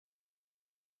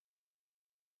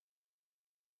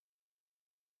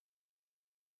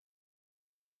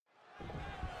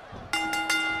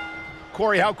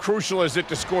Corey, how crucial is it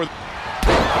to score?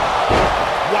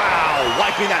 Wow,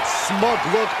 wiping that smug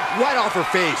look right off her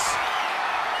face.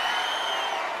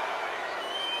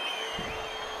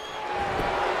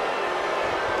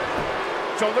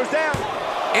 Shoulders down.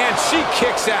 And she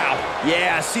kicks out.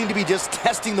 Yeah, seemed to be just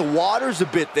testing the waters a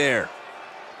bit there.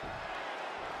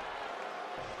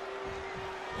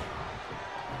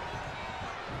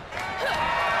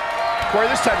 Corey,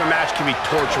 this type of match can be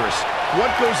torturous.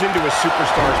 What goes into a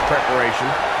superstar's preparation?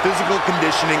 Physical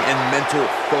conditioning and mental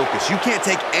focus. You can't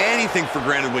take anything for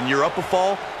granted when you're up a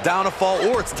fall, down a fall,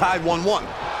 or it's tied 1-1.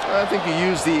 I think you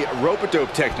use the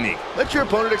rope-a-dope technique. Let your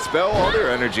opponent expel all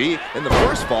their energy in the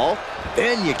first fall,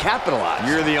 then you capitalize.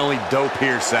 You're the only dope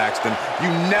here, Saxton. You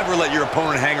never let your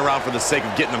opponent hang around for the sake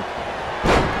of getting them.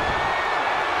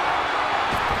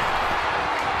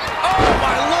 Oh,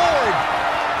 my Lord!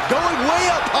 Going way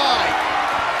up high.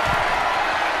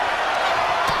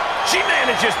 She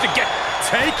manages to get...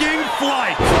 Taking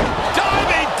flight.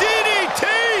 Diving DDT!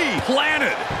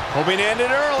 Planted. Hoping to end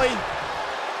it early.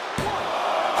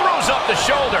 Throws up the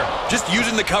shoulder. Just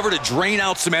using the cover to drain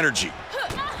out some energy.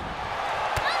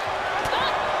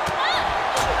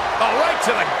 Oh, right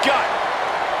to the gut.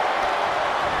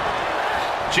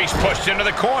 She's pushed into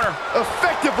the corner.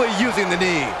 Effectively using the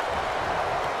knee.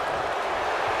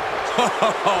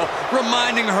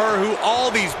 Reminding her who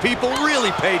all these people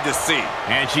really paid to see.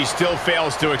 And she still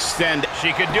fails to extend.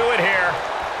 She could do it here.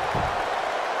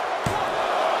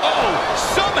 Oh,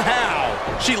 somehow!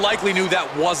 She likely knew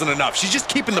that wasn't enough. She's just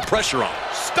keeping the pressure on.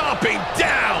 Stomping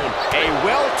down. A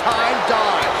well-timed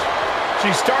dodge.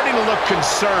 She's starting to look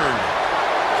concerned.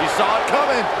 She saw it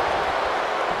coming.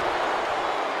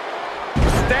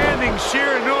 Standing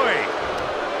Shiranui.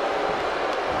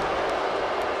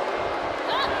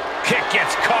 Kick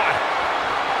gets caught.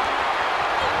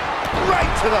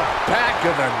 Right to the back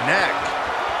of the neck.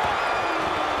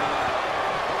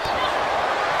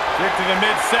 Kick to the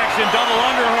midsection, double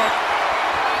underhook.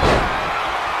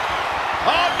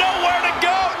 Oh, nowhere to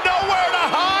go, nowhere to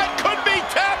hide. Could be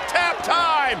tap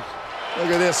time.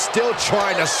 Look at this, still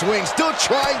trying to swing, still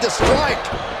trying to strike.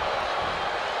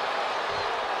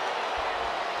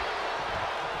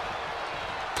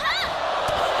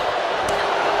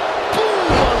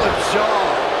 Boom on the jaw.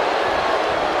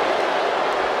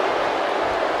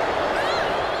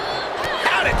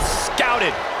 Got it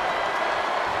scouted.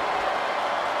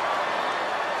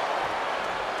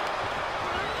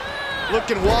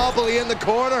 Looking wobbly in the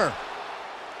corner.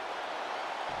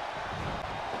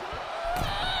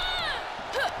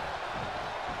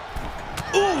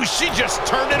 Ooh, she just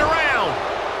turned it around.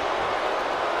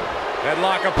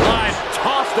 Headlock applied,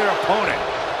 toss their opponent.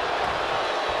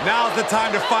 Now's the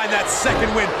time to find that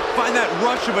second win. Find that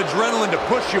rush of adrenaline to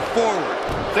push you forward.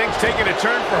 Things taking a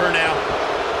turn for her now.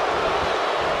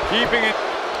 Keeping it.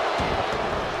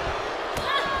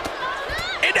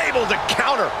 Able to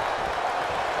counter.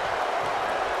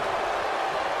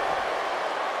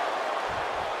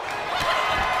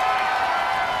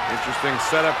 Interesting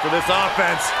setup for this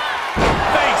offense.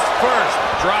 Face first,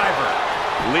 driver.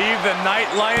 Leave the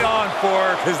night light on for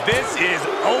her, because this is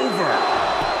over.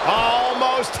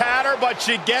 Almost had her, but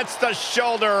she gets the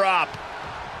shoulder up.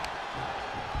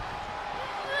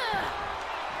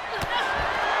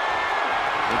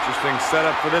 Interesting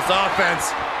setup for this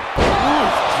offense. Ooh,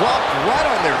 dropped right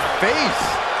on their face.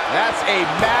 That's a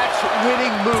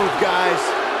match-winning move, guys.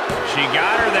 She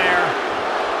got her there.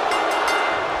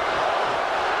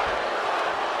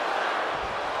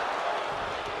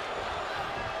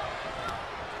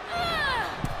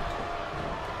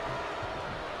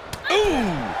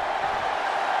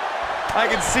 I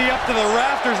can see up to the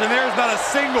rafters, and there's not a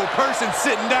single person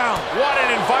sitting down. What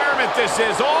an environment this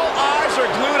is. All eyes are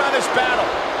glued on this battle.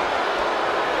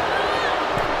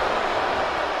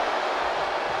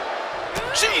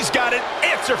 She's got an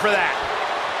answer for that.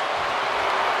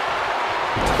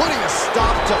 Putting a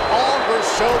stop to all her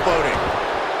showboating.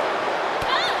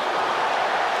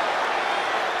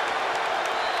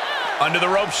 Under the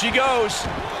rope she goes.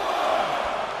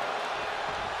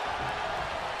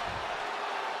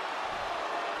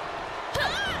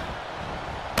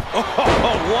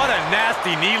 Oh, what a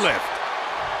nasty knee lift.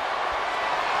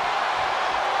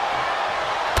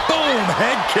 Boom,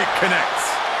 head kick connects.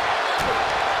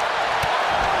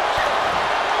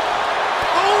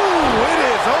 Oh, it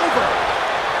is over.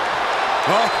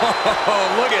 Oh,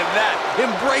 look at that.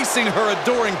 Embracing her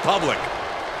adoring public.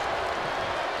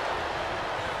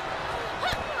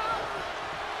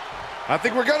 I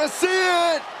think we're gonna see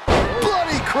it.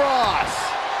 Bloody cross.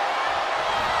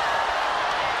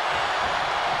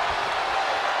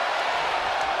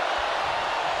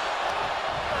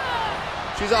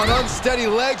 She's on unsteady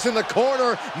legs in the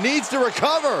corner, needs to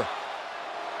recover.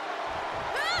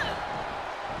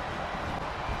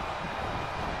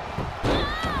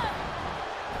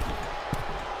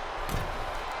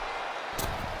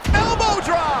 Elbow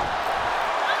drop!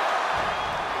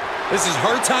 This is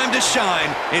her time to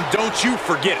shine, and don't you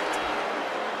forget it.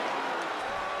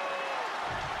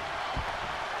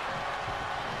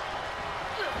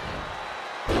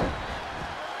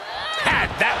 Had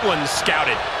that one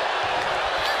scouted.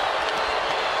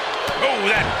 Oh,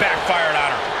 that backfired on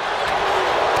her.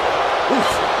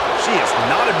 Oof, she is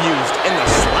not abused in the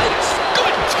slightest.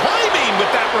 Good timing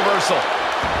with that reversal.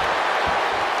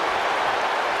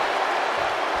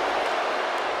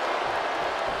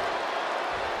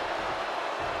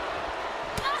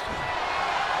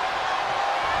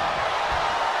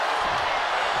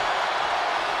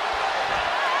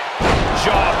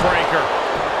 Jawbreaker.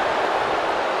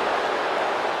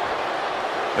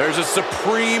 There's a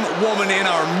supreme woman in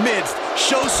our midst.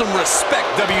 Show some respect,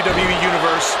 WWE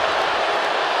Universe.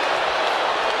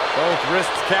 Both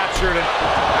wrists captured, and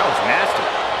That was nasty.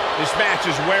 This match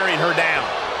is wearing her down.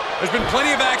 there's been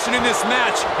plenty of action in this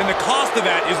match, and the cost of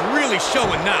that is really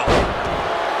showing now.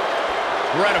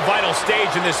 We're at a vital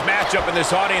stage in this matchup, and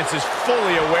this audience is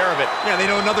fully aware of it. Yeah, they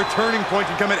know another turning point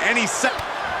can come at any second.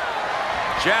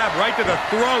 Jab right to the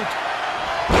throat.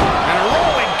 And a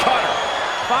rolling cutter.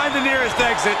 Find the nearest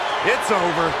exit. It's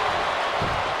over.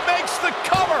 Makes the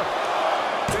cover.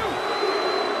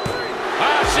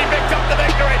 Ah, she picked up the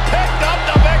victory. Picked up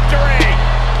the victory.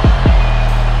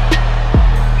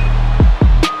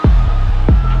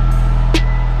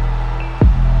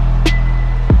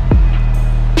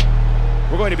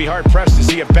 We're going to be hard-pressed to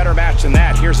see a better match than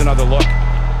that. Here's another look.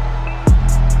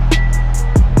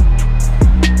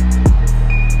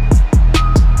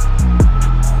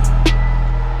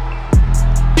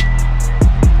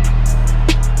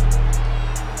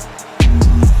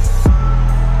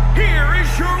 Here is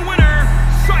your winner,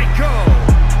 Sycho.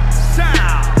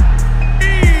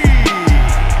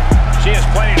 She has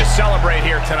plenty to celebrate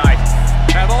here tonight.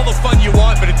 Have all the fun you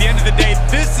want, but at the end of the day,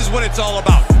 this is what it's all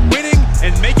about. Winning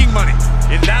and making money.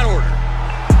 In that order.